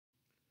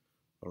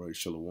All right,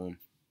 Shalom.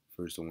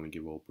 First, I want to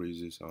give all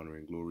praises, honor,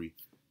 and glory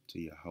to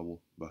Yahweh,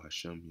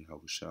 Bahashem, Yahweh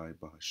Shai,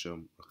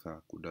 Bahashem,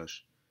 Rakah, Kudash.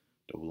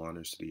 Double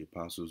honors to the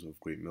apostles of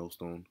Great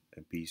Millstone,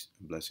 and peace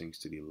and blessings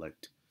to the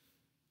elect.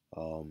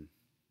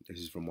 This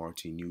is from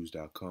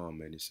rtnews.com,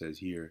 and it says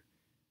here,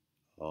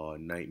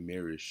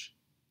 nightmarish.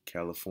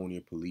 California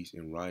police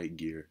in riot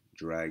gear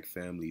drag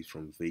families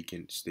from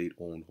vacant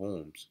state-owned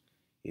homes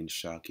in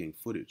shocking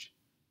footage.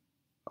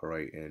 All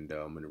right, and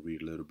I'm going to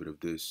read a little bit of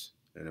this.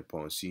 And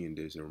upon seeing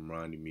this, it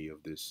reminded me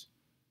of this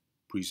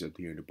precept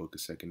here in the book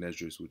of Second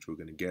Esdras, which we're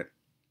going to get.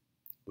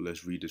 But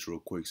let's read this real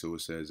quick. So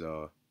it says,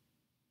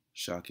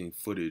 shocking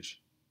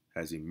footage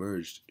has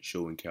emerged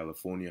showing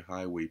California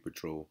Highway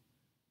Patrol,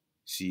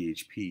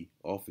 CHP,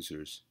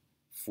 officers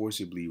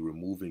forcibly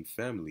removing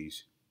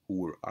families who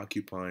were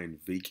occupying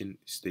vacant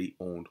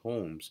state-owned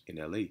homes in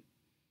LA.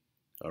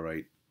 All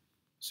right.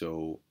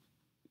 So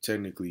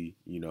technically,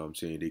 you know what I'm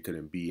saying, they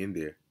couldn't be in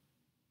there.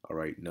 All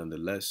right.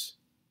 Nonetheless,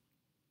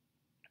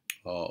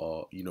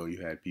 you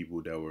had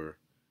people that were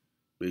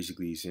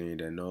basically saying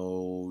that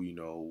no,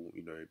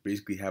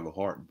 basically have a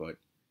heart, but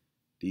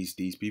these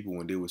people,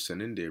 when they were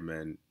sent in there,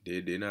 man,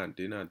 they're not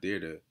there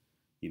to,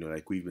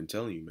 like we've been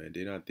telling you, man,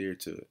 they're not there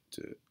to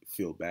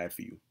feel bad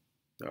for you.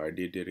 All right,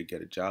 they're there to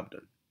get a job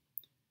done.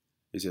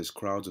 It says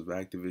crowds of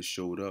activists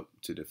showed up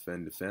to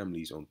defend the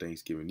families on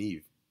Thanksgiving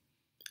Eve.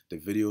 The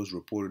videos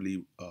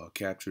reportedly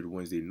captured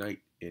Wednesday night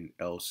in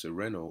El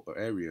Sereno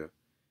area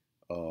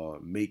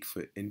make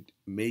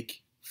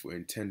for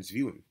intense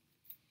viewing.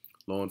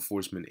 Law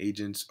enforcement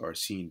agents are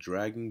seen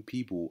dragging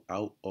people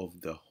out of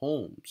the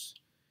homes,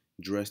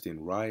 dressed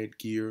in riot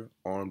gear,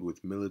 armed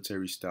with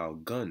military-style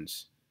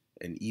guns,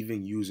 and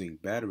even using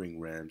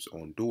battering rams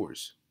on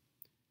doors.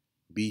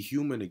 Be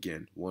human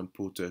again, one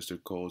protester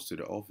calls to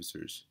the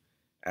officers,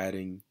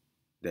 adding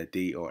that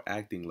they are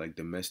acting like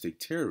domestic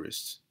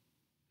terrorists.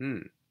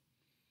 In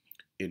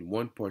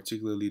one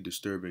particularly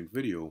disturbing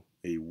video,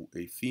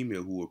 a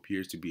female who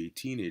appears to be a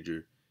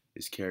teenager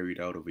is carried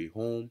out of a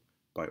home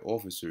by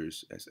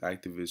officers as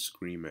activists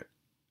scream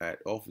at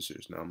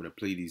officers. Now I'm going to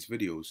play these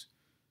videos,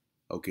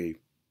 okay,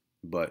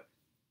 but,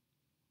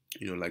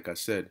 like I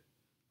said,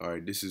 all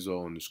right, this is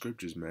all in the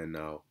scriptures, man.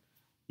 Now,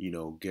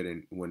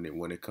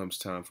 when it comes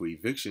time for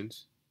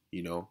evictions,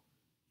 you're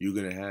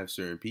going to have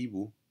certain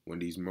people, when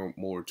these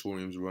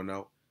moratoriums run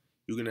out,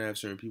 you're going to have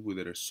certain people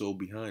that are so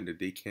behind that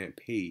they can't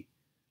pay,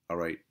 all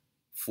right,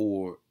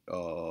 for,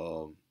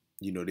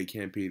 they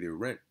can't pay their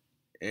rent,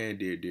 and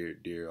they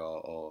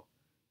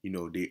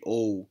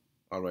owe,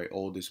 all right,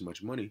 all this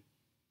much money.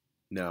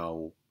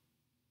 Now,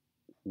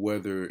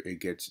 whether it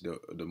gets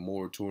the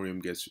moratorium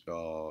gets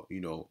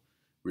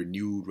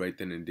renewed right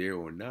then and there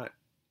or not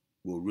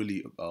will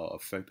really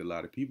affect a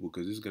lot of people,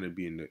 because it's going to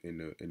be in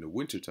the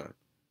winter time.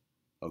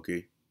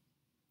 Okay,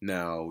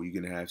 now you're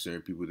gonna have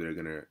certain people that are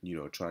gonna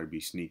try to be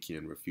sneaky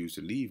and refuse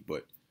to leave,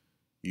 but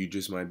you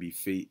just might be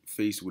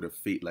faced with a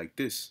fate like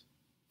this.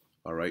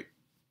 All right,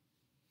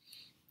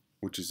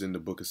 which is in the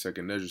book of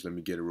Second Esdras. Let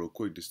me get it real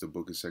quick. This is the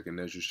book of Second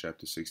Esdras,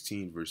 chapter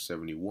 16, verse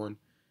 71.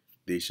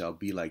 They shall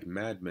be like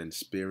madmen,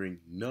 sparing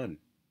none.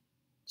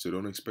 So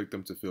don't expect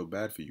them to feel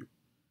bad for you,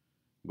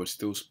 but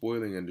still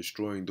spoiling and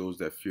destroying those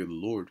that fear the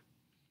Lord.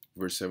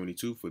 Verse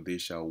 72, for they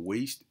shall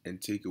waste and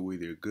take away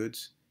their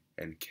goods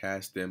and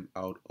cast them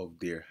out of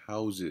their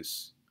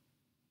houses.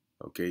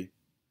 Okay?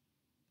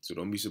 So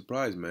don't be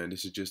surprised, man.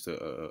 This is just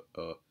a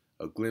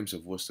glimpse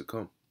of what's to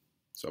come.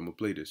 So I'm going to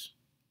play this.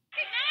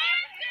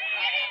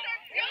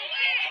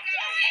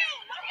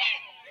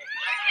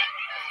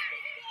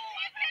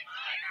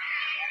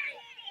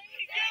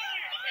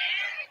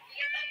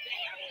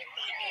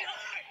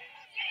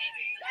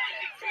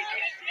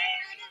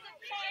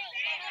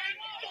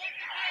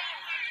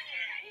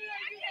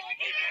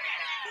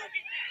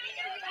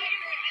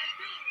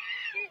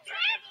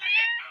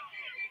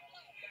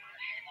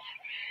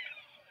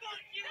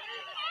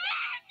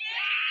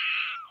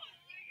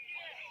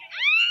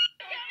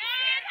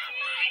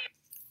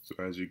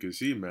 So as you can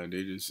see, man,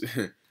 they just,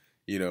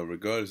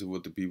 regardless of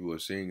what the people are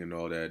saying and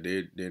all that,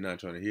 they're not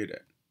trying to hear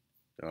that.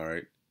 All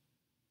right,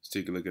 let's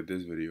take a look at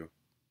this video.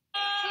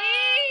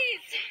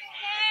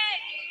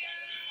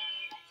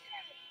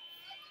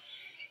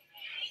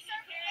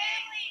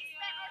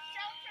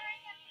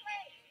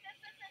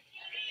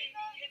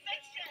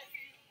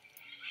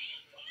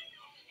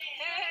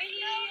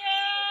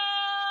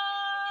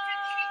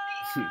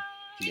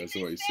 That's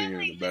why he's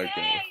singing in the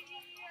background.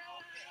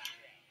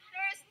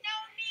 There is no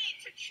need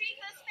to treat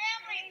this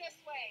family this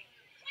way.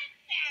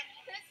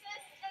 This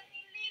is an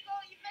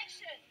illegal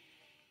eviction.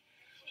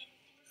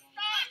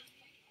 Stop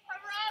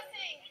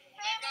harassing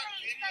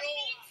families that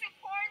need to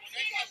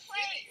quarantine in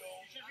place.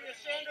 You should be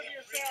ashamed of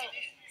yourself.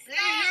 Be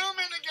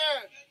human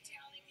again.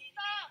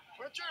 Stop.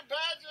 Put your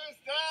badges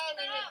down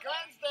and your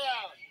guns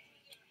down.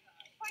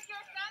 Put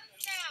your guns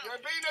down.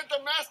 You're being a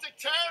domestic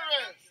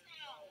terrorist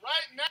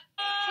right now.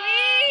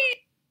 Please.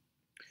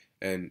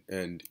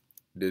 And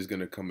there's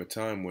gonna come a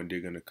time when they're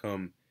gonna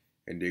come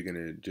and they're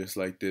gonna, just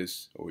like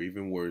this, or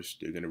even worse,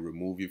 they're gonna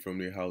remove you from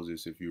their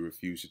houses if you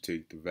refuse to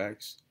take the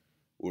vax,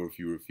 or if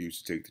you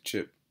refuse to take the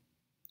chip.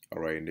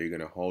 All right, and they're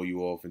gonna haul you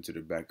off into the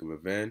back of a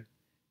van,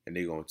 and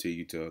they're gonna take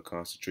you to a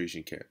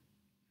concentration camp.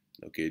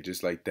 Okay,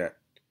 just like that.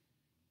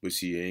 But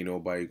see, ain't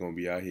nobody gonna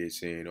be out here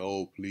saying,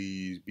 "Oh,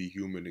 please be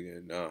human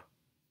again." Nah.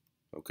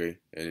 Okay,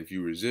 and if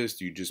you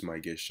resist, you just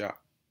might get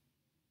shot.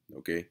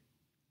 Okay,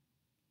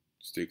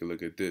 let's take a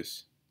look at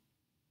this.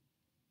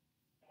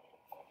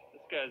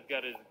 This guy's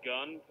got his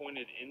gun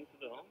pointed into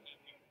the home.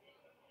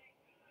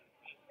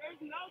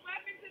 There's no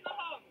weapons in the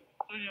home.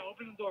 Sonia,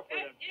 open the door for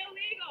them. It's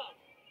illegal.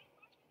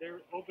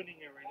 They're opening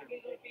it right now.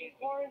 They're being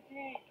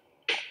quarantined.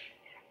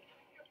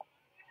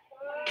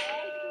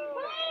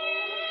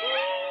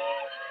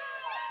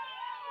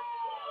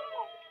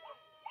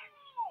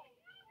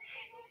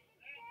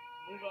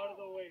 Move out of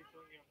the way,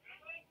 Sonia.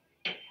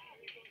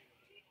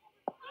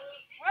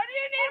 What do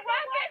you need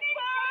weapons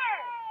for?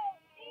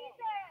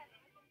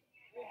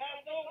 They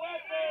have no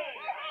weapons.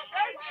 They're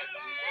unarmed.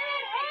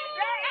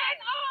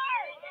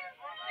 They're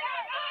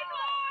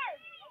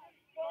unarmed.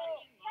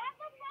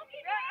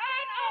 They're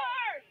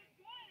unarmed.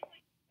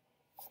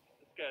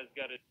 This guy's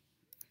got it.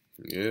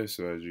 Yeah,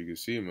 so as you can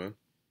see, man,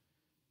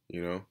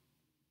 you know,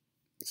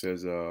 it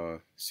says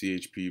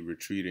CHP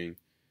retreating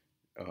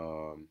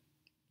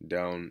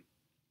down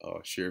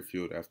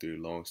Sherfield after a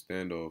long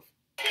standoff.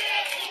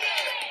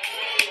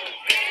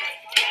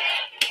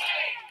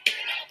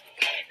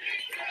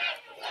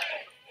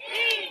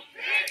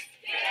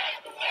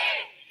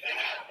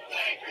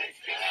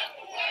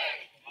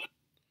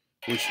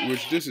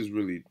 Which this is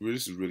really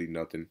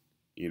nothing.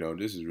 You know,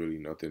 this is really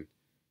nothing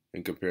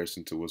in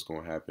comparison to what's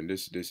gonna happen.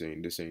 This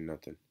ain't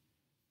nothing.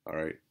 All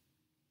right.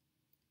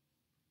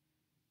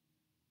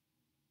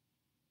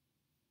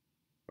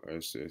 All right,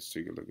 let's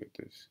take a look at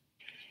this.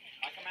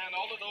 I command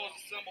all of those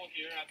assembled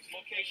here at this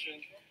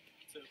location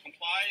to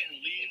comply and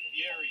leave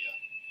the area.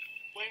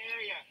 What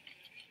area?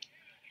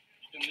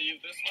 You can leave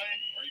this way,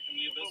 or you can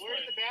leave this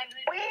Where's way. the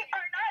boundary? We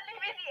are not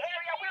leaving the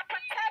area. We're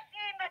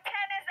protecting the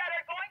tenants that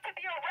are going to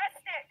be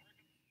arrested.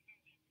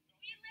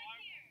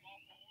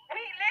 We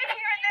live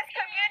here in this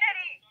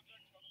community.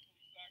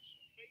 But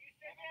you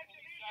said you had to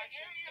leave the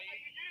area, but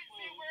you didn't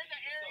say where the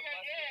area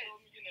is.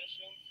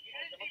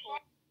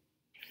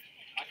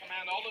 I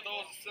command all of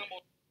those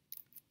assembled.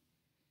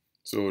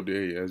 So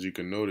they, as you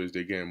can notice,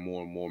 they're getting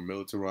more and more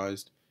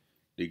militarized.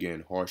 They're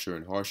getting harsher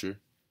and harsher.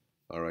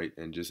 All right,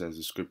 and just as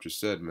the scripture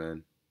said,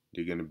 man,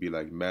 they're gonna be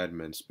like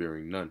madmen,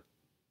 sparing none.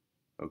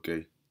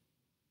 Okay,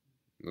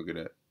 look at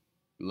that.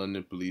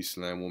 London police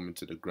slam woman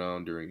to the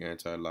ground during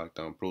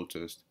anti-lockdown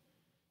protest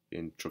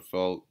in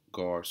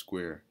Trafalgar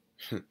Square.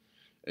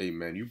 Hey,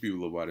 man, you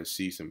people are about to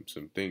see some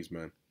things,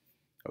 man.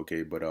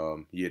 Okay, but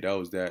yeah, that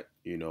was that.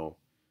 You know,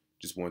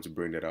 just wanted to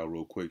bring that out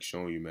real quick,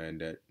 showing you, man,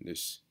 that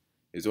this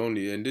is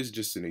only, and this is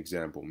just an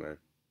example, man.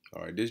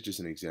 All right, this is just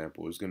an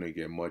example. It's gonna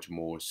get much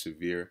more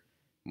severe,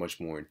 much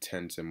more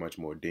intense, and much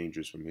more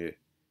dangerous from here.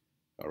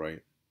 All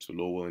right. So,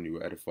 Lord willing, you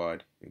were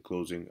edified. In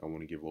closing, I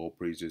want to give all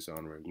praises,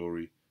 honor, and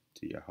glory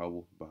to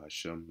Yahweh,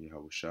 Bahasham,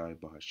 Yahweh Shai,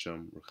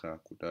 Bahasham, Rakha,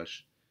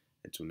 Kudash.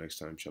 Until next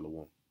time,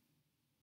 Shalom.